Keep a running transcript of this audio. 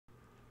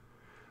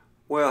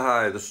Well,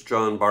 hi, this is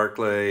John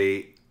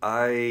Barclay.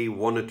 I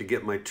wanted to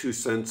get my 2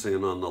 cents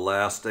in on the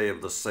last day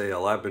of the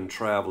sale. I've been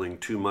traveling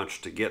too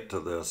much to get to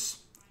this,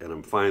 and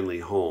I'm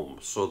finally home.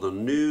 So the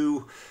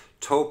new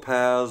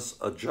Topaz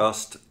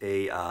Adjust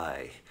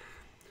AI.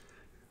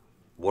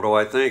 What do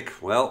I think?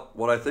 Well,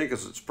 what I think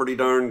is it's pretty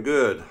darn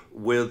good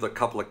with a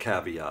couple of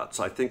caveats.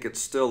 I think it's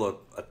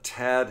still a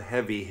tad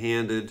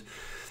heavy-handed,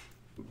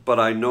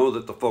 but I know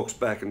that the folks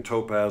back in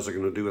Topaz are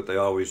going to do what they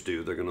always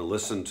do. They're going to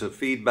listen to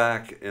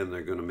feedback and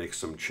they're going to make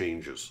some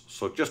changes.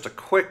 So just a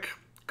quick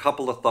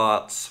couple of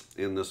thoughts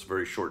in this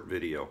very short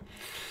video.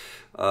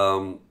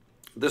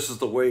 This is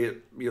the way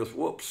it,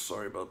 whoops,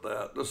 sorry about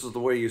that. This is the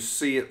way you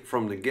see it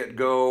from the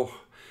get-go.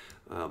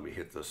 Let me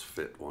hit this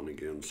fit one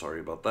again,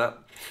 sorry about that.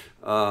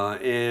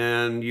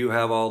 And you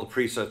have all the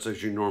presets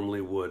as you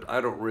normally would.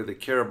 I don't really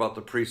care about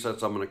the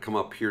presets. I'm going to come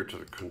up here to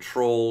the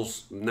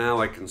controls. Now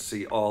I can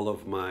see all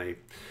of my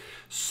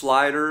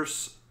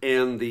sliders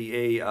and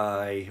the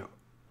AI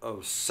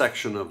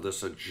section of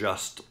this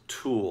adjust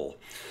tool.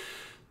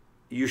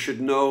 You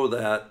should know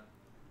that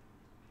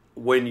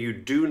when you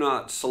do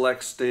not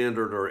select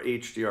standard or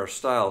HDR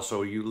style,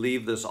 so you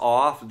leave this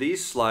off,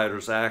 these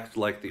sliders act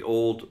like the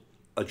old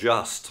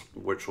Adjust,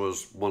 which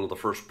was one of the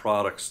first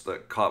products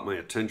that caught my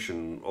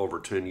attention over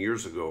 10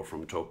 years ago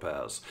from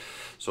Topaz.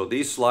 So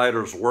these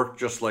sliders work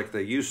just like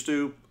they used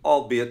to,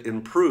 albeit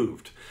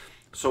improved.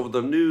 So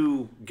the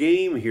new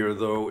game here,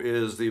 though,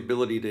 is the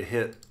ability to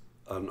hit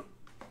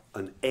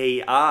an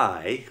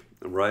AI,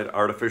 right,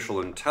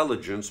 artificial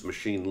intelligence,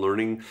 machine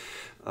learning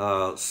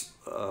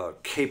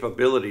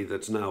capability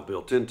that's now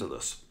built into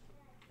this.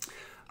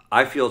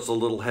 I feel it's a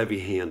little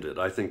heavy-handed.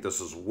 I think this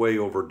is way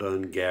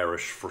overdone,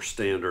 garish for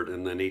standard,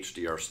 and then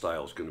HDR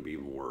style is going to be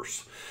even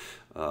worse.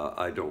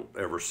 I don't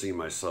ever see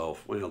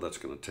myself, well, that's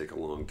going to take a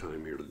long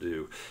time here to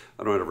do.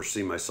 I don't ever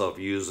see myself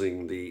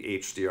using the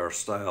HDR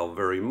style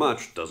very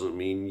much. Doesn't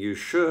mean you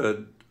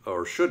should,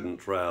 or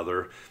shouldn't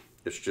rather.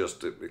 It's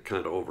just it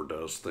kind of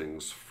overdoes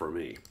things for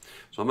me.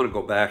 So I'm going to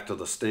go back to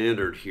the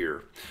standard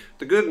here.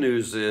 The good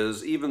news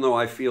is, even though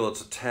I feel it's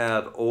a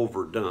tad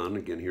overdone,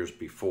 again, here's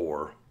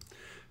before,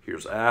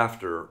 here's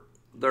after,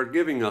 they're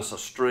giving us a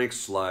strength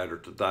slider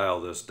to dial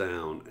this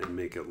down and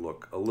make it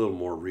look a little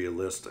more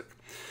realistic.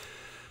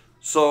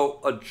 So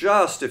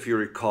Adjust, if you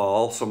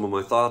recall, some of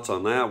my thoughts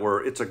on that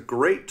were it's a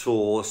great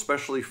tool,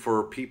 especially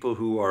for people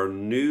who are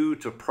new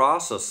to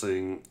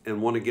processing and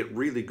want to get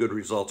really good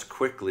results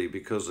quickly,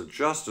 because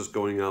Adjust is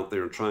going out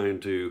there and trying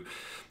to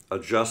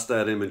adjust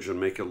that image and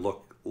make it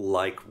look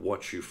like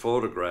what you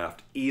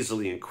photographed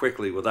easily and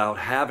quickly without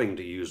having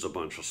to use a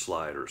bunch of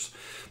sliders.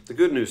 The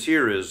good news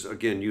here is,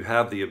 again, you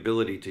have the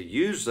ability to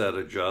use that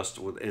adjust,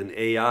 and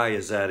AI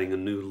is adding a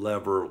new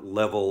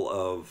level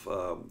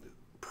of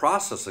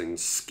processing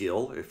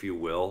skill, if you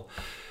will.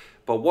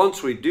 But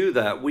once we do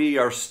that, we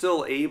are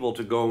still able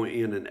to go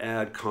in and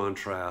add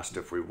contrast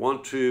if we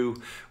want to.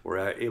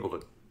 We're able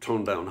to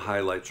tone down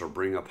highlights or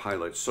bring up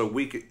highlights. So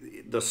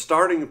the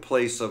starting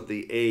place of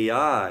the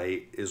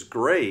AI is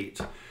great,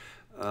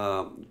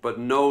 but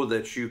know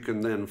that you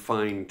can then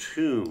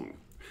fine-tune.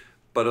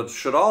 But it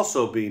should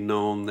also be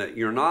known that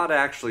you're not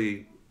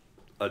actually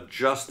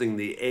adjusting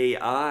the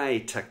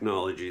AI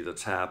technology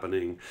that's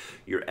happening.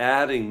 You're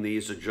adding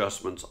these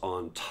adjustments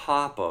on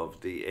top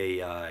of the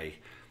AI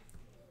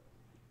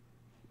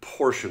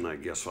portion, I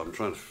guess. So I'm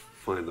trying to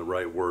find the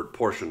right word,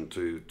 portion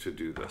to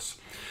do this.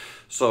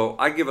 So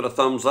I give it a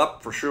thumbs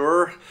up for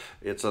sure.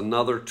 It's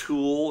another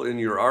tool in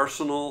your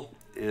arsenal.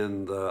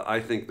 And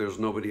I think there's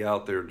nobody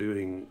out there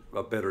doing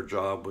a better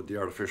job with the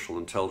artificial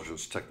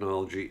intelligence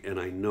technology. And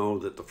I know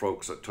that the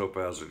folks at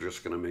Topaz are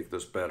just going to make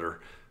this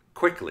better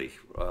quickly,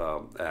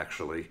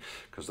 actually,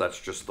 because that's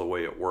just the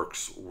way it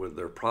works with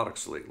their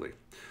products lately.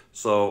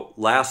 So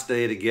last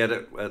day to get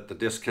it at the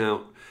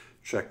discount.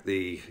 Check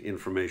the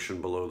information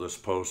below this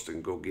post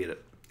and go get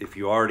it. If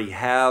you already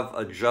have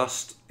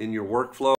Adjust in your workflow,